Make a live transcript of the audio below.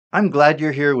I'm glad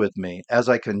you're here with me as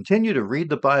I continue to read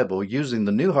the Bible using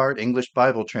the New Heart English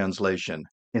Bible Translation.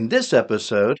 In this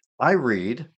episode, I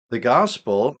read the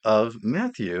Gospel of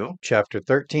Matthew, chapter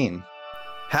 13.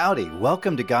 Howdy,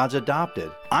 welcome to God's Adopted.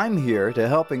 I'm here to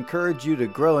help encourage you to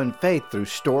grow in faith through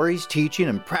stories, teaching,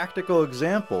 and practical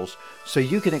examples so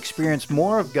you can experience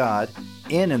more of God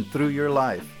in and through your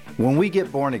life. When we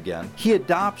get born again, He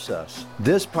adopts us.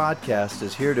 This podcast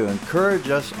is here to encourage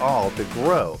us all to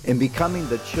grow in becoming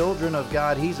the children of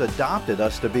God He's adopted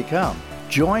us to become.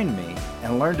 Join me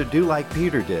and learn to do like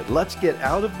Peter did. Let's get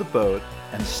out of the boat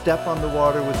and step on the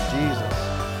water with Jesus.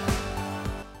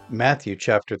 Matthew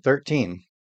chapter 13.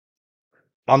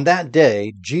 On that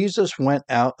day, Jesus went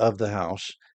out of the house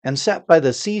and sat by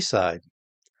the seaside,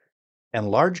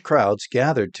 and large crowds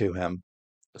gathered to him,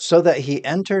 so that he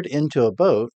entered into a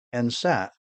boat and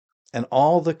sat, and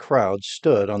all the crowd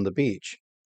stood on the beach.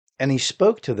 And he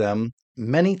spoke to them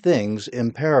many things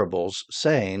in parables,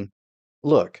 saying,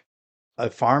 Look, a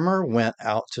farmer went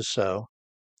out to sow,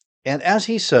 and as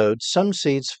he sowed, some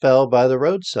seeds fell by the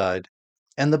roadside,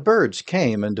 and the birds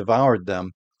came and devoured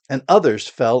them, and others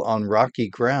fell on rocky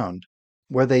ground,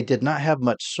 where they did not have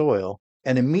much soil,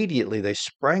 and immediately they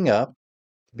sprang up,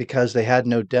 because they had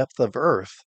no depth of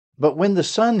earth. But when the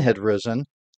sun had risen,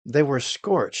 they were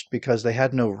scorched, because they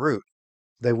had no root.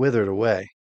 They withered away.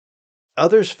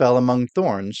 Others fell among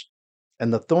thorns,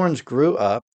 and the thorns grew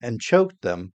up and choked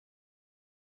them.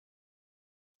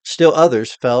 Still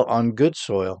others fell on good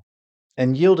soil,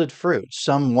 and yielded fruit,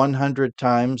 some 100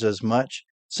 times as much,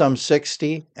 some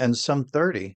 60, and some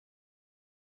 30.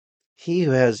 He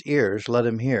who has ears, let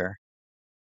him hear.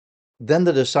 Then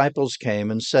the disciples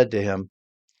came and said to him,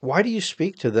 Why do you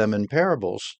speak to them in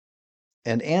parables?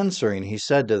 And answering, he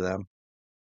said to them,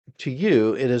 To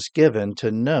you it is given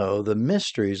to know the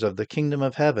mysteries of the kingdom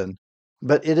of heaven,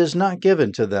 but it is not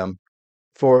given to them.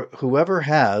 For whoever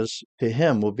has, to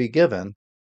him will be given,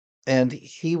 and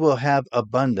he will have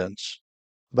abundance.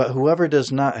 But whoever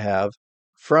does not have,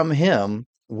 from him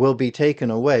will be taken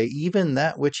away even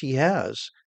that which he has.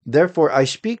 Therefore I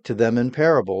speak to them in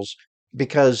parables,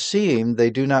 because seeing they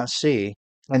do not see,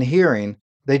 and hearing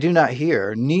they do not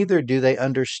hear, neither do they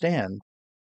understand.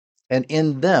 And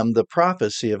in them the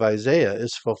prophecy of Isaiah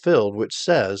is fulfilled, which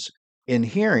says, In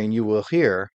hearing you will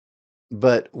hear,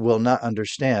 but will not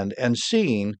understand, and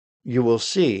seeing you will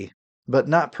see, but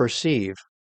not perceive.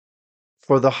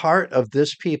 For the heart of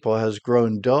this people has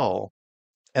grown dull,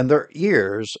 and their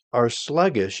ears are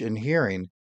sluggish in hearing,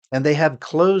 and they have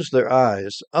closed their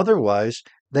eyes. Otherwise,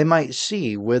 they might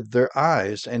see with their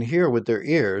eyes, and hear with their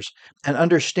ears, and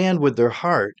understand with their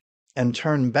heart, and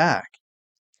turn back,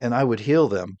 and I would heal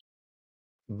them.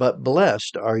 But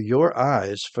blessed are your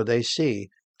eyes, for they see,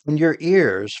 and your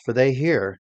ears, for they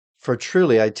hear. For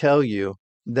truly I tell you,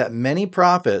 that many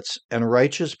prophets and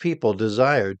righteous people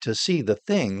desired to see the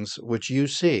things which you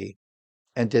see,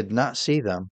 and did not see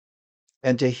them,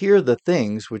 and to hear the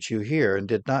things which you hear, and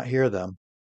did not hear them.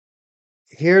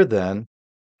 Hear then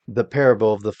the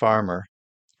parable of the farmer.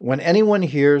 When anyone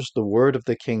hears the word of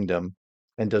the kingdom,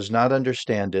 and does not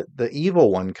understand it, the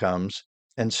evil one comes,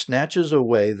 and snatches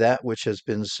away that which has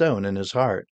been sown in his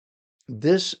heart.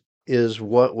 This is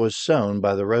what was sown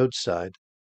by the roadside.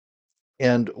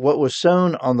 And what was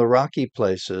sown on the rocky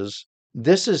places,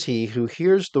 this is he who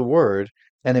hears the word,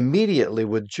 and immediately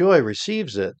with joy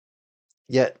receives it.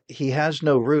 Yet he has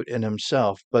no root in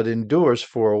himself, but endures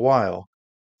for a while.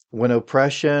 When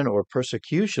oppression or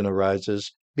persecution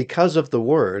arises because of the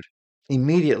word,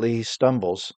 immediately he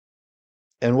stumbles.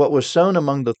 And what was sown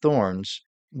among the thorns,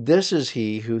 this is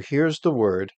he who hears the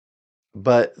word,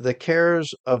 but the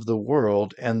cares of the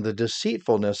world and the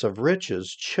deceitfulness of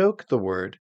riches choke the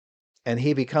word, and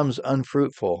he becomes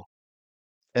unfruitful.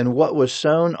 And what was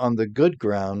sown on the good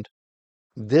ground,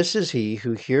 this is he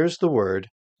who hears the word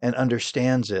and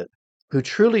understands it, who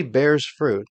truly bears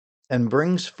fruit and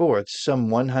brings forth some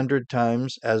 100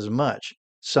 times as much,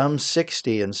 some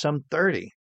 60, and some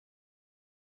 30.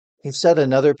 He set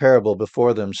another parable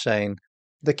before them, saying,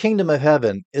 The kingdom of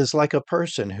heaven is like a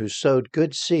person who sowed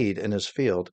good seed in his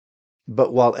field.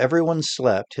 But while everyone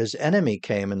slept, his enemy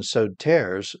came and sowed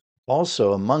tares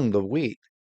also among the wheat,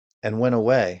 and went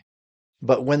away.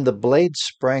 But when the blade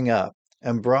sprang up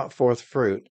and brought forth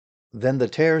fruit, then the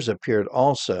tares appeared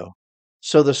also.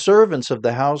 So the servants of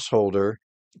the householder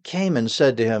came and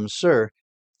said to him, Sir,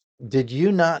 did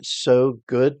you not sow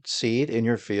good seed in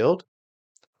your field?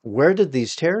 Where did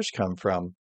these tares come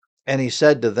from? And he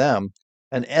said to them,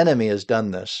 An enemy has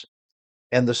done this.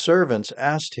 And the servants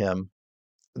asked him,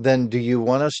 Then do you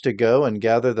want us to go and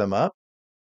gather them up?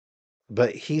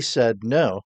 But he said,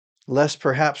 No, lest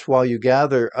perhaps while you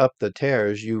gather up the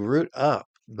tares, you root up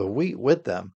the wheat with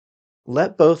them.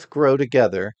 Let both grow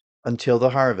together until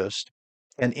the harvest.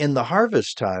 And in the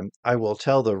harvest time, I will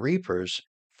tell the reapers,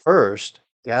 first,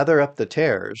 gather up the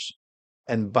tares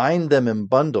and bind them in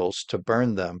bundles to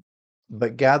burn them,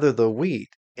 but gather the wheat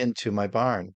into my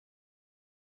barn.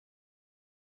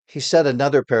 He set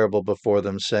another parable before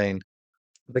them, saying,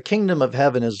 The kingdom of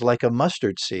heaven is like a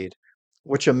mustard seed,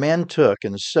 which a man took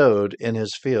and sowed in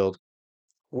his field,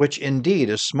 which indeed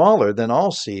is smaller than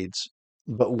all seeds,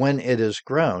 but when it is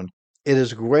grown, it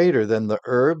is greater than the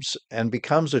herbs and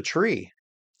becomes a tree,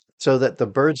 so that the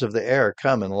birds of the air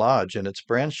come and lodge in its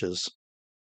branches.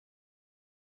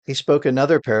 He spoke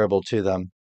another parable to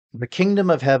them. The kingdom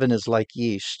of heaven is like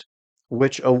yeast,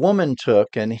 which a woman took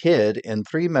and hid in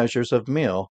 3 measures of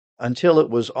meal until it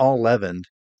was all leavened.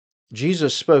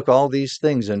 Jesus spoke all these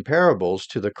things in parables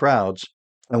to the crowds,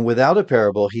 and without a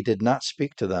parable he did not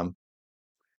speak to them,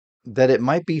 that it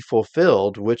might be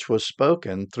fulfilled which was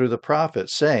spoken through the prophet,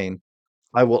 saying,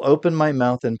 I will open my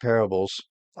mouth in parables.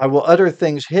 I will utter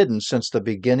things hidden since the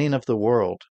beginning of the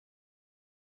world.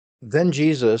 Then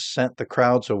Jesus sent the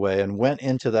crowds away and went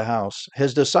into the house.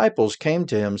 His disciples came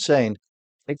to him, saying,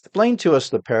 Explain to us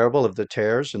the parable of the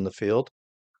tares in the field.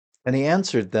 And he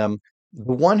answered them,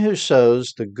 The one who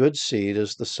sows the good seed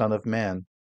is the Son of Man,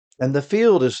 and the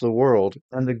field is the world,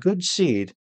 and the good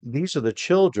seed, these are the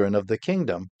children of the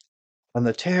kingdom, and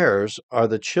the tares are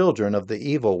the children of the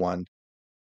evil one.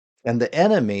 And the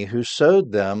enemy who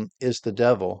sowed them is the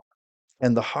devil.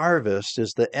 And the harvest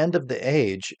is the end of the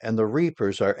age, and the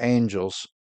reapers are angels.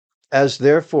 As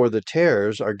therefore the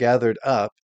tares are gathered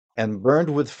up and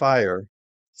burned with fire,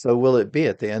 so will it be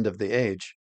at the end of the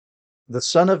age. The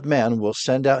Son of Man will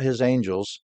send out his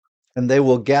angels, and they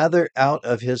will gather out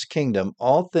of his kingdom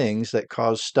all things that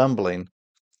cause stumbling,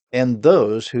 and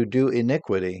those who do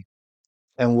iniquity,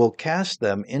 and will cast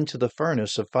them into the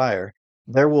furnace of fire.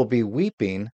 There will be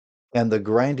weeping and the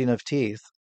grinding of teeth.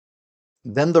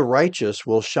 Then the righteous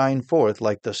will shine forth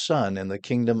like the sun in the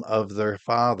kingdom of their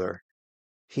Father.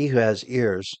 He who has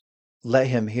ears, let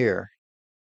him hear.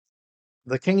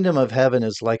 The kingdom of heaven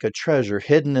is like a treasure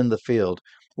hidden in the field,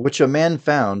 which a man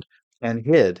found and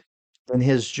hid. In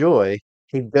his joy,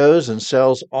 he goes and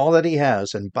sells all that he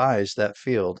has and buys that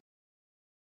field.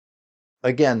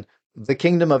 Again, the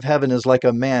kingdom of heaven is like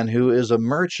a man who is a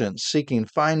merchant seeking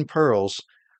fine pearls,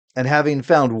 and having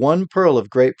found one pearl of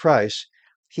great price,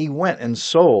 he went and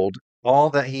sold all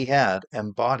that he had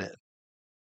and bought it.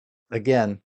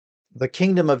 Again, the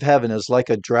kingdom of heaven is like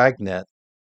a dragnet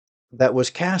that was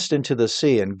cast into the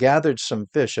sea and gathered some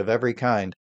fish of every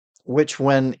kind, which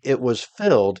when it was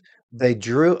filled, they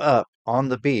drew up on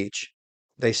the beach.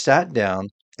 They sat down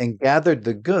and gathered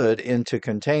the good into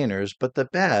containers, but the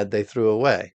bad they threw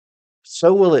away.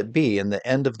 So will it be in the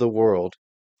end of the world.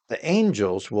 The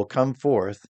angels will come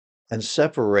forth and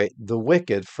separate the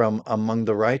wicked from among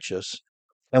the righteous,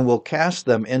 and will cast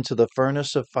them into the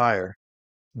furnace of fire.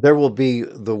 There will be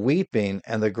the weeping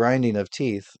and the grinding of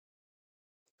teeth.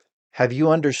 Have you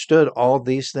understood all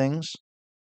these things?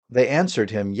 They answered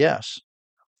him, Yes.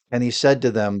 And he said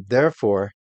to them,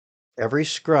 Therefore, every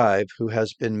scribe who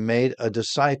has been made a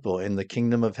disciple in the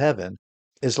kingdom of heaven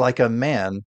is like a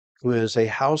man who is a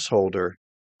householder,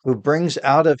 who brings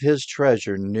out of his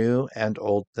treasure new and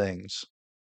old things.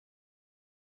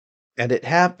 And it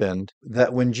happened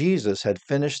that when Jesus had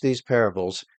finished these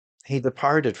parables, he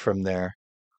departed from there,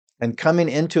 and coming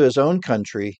into his own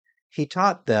country, he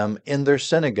taught them in their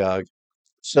synagogue,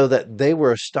 so that they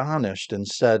were astonished and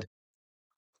said,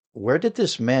 Where did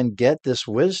this man get this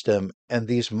wisdom and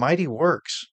these mighty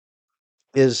works?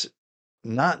 Is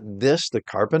not this the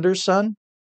carpenter's son?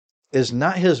 Is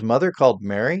not his mother called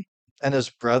Mary, and his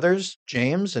brothers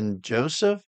James and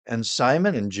Joseph and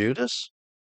Simon and Judas?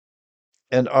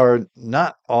 And are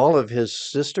not all of his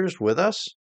sisters with us?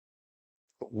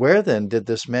 Where then did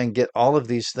this man get all of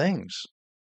these things?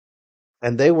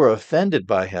 And they were offended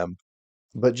by him.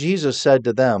 But Jesus said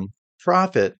to them,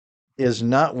 Prophet is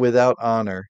not without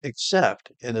honor,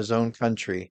 except in his own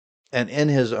country and in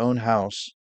his own house.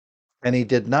 And he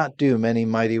did not do many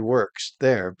mighty works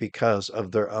there because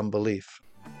of their unbelief.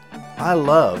 I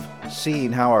love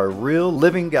seeing how our real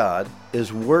living God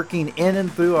is working in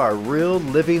and through our real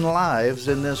living lives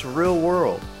in this real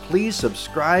world. Please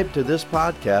subscribe to this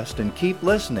podcast and keep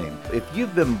listening. If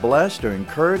you've been blessed or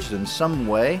encouraged in some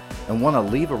way and want to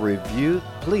leave a review,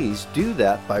 please do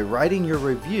that by writing your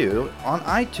review on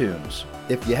iTunes.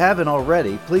 If you haven't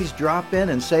already, please drop in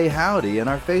and say howdy in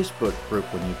our Facebook group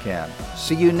when you can.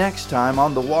 See you next time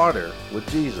on The Water with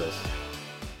Jesus.